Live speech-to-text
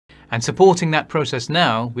And supporting that process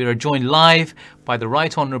now, we are joined live by the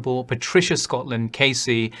Right Honourable Patricia Scotland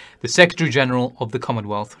KC, the Secretary-General of the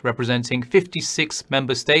Commonwealth, representing 56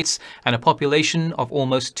 member states and a population of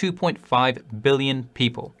almost 2.5 billion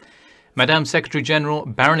people. Madam Secretary-General,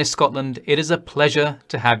 Baroness Scotland, it is a pleasure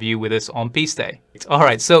to have you with us on Peace Day. All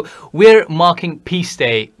right, so we're marking Peace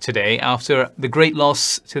Day today after the great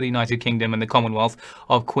loss to the United Kingdom and the Commonwealth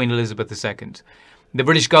of Queen Elizabeth II. The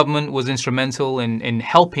British government was instrumental in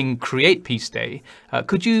helping create Peace Day.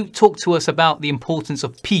 Could you talk to us about the importance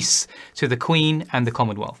of peace to the Queen and the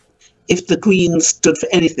Commonwealth? If the Queen stood for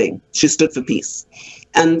anything, she stood for peace.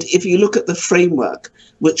 And if you look at the framework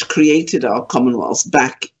which created our Commonwealth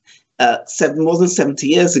back more than 70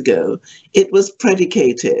 years ago, it was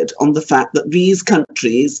predicated on the fact that these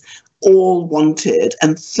countries all wanted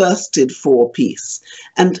and thirsted for peace.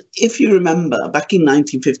 And if you remember, back in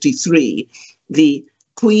 1953, the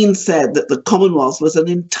Queen said that the Commonwealth was an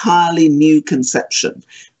entirely new conception,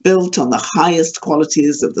 built on the highest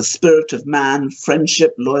qualities of the spirit of man,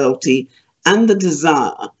 friendship, loyalty, and the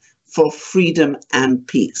desire for freedom and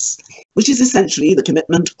peace, which is essentially the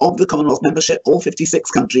commitment of the Commonwealth membership, all 56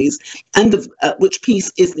 countries, and of which peace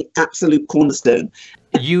is the absolute cornerstone.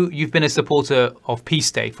 You've been a supporter of Peace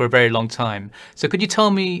Day for a very long time. So could you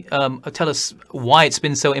tell us why it's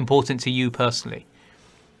been so important to you personally?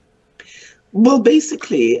 Well,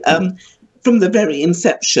 basically, from the very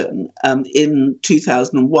inception in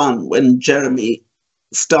 2001, when Jeremy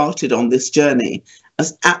started on this journey, it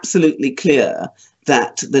was absolutely clear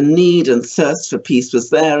that the need and thirst for peace was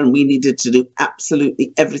there, and we needed to do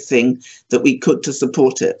absolutely everything that we could to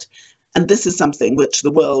support it. And this is something which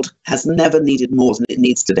the world has never needed more than it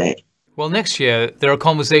needs today. Well, next year, there are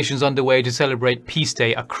conversations underway to celebrate Peace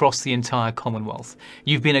Day across the entire Commonwealth.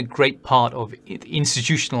 You've been a great part of the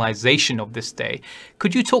institutionalization of this day.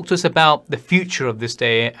 Could you talk to us about the future of this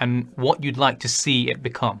day and what you'd like to see it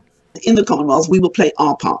become? In the Commonwealth, we will play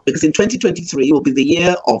our part, because in 2023 will be the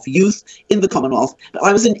year of youth in the Commonwealth.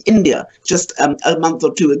 I was in India just a month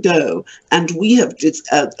or two ago, and we have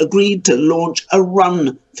agreed to launch a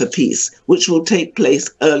run for peace, which will take place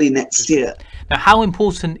early next year. Now, how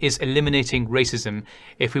important is eliminating racism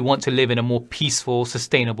if we want to live in a more peaceful,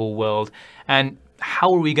 sustainable world? And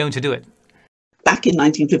how are we going to do it? Back in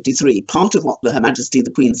 1953, part of what Her Majesty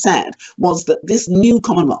the Queen said was that this new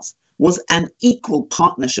Commonwealth was an equal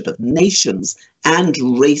partnership of nations and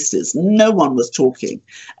races. No one was talking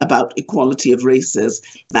about equality of races,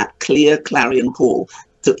 that clear clarion call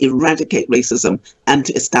to eradicate racism and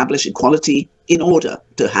to establish equality in order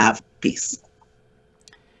to have peace.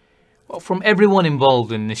 Well, from everyone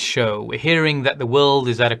involved in this show, we're hearing that the world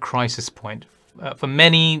is at a crisis point. For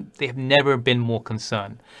many, they have never been more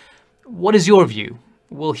concerned. What is your view?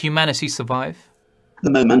 Will humanity survive?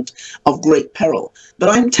 The moment of great peril. But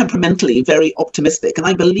I'm temperamentally very optimistic, and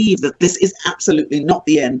I believe that this is absolutely not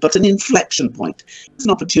the end, but an inflection point. It's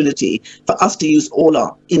an opportunity for us to use all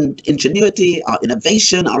our ingenuity, our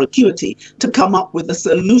innovation, our acuity to come up with the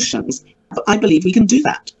solutions. But I believe we can do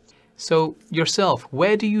that. So yourself,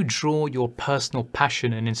 where do you draw your personal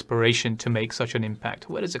passion and inspiration to make such an impact?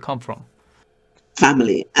 Where does it come from?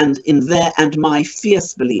 Family, and in their and my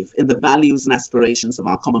fierce belief in the values and aspirations of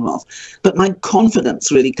our Commonwealth. But my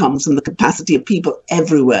confidence really comes from the capacity of people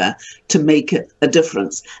everywhere to make a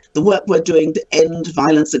difference. The work we're doing to end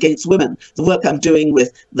violence against women, the work I'm doing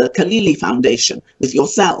with the Kalili Foundation, with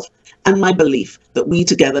yourself, and my belief that we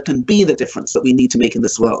together can be the difference that we need to make in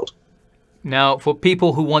this world. Now, for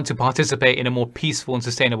people who want to participate in a more peaceful and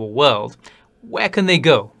sustainable world, where can they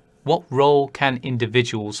go? What role can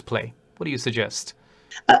individuals play? What do you suggest?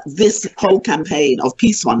 This whole campaign of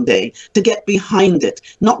Peace One Day, to get behind it,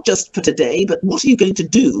 not just for today, but what are you going to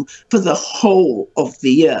do for the whole of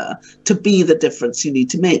the year to be the difference you need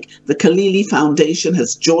to make? The Kalili Foundation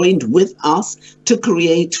has joined with us to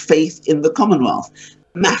create faith in the Commonwealth.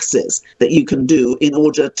 Masses that you can do in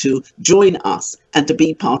order to join us and to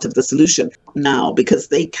be part of the solution now, because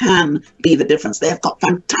they can be the difference. They have got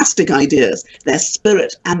fantastic ideas. Their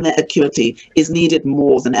spirit and their acuity is needed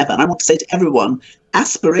more than ever. And I want to say to everyone,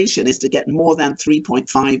 aspiration is to get more than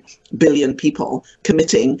 3.5 billion people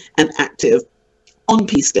committing and active on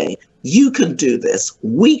Peace Day. You can do this.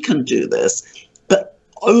 We can do this, but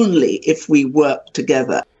only if we work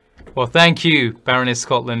together. Well, thank you, Baroness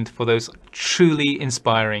Scotland, for those truly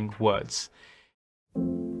inspiring words.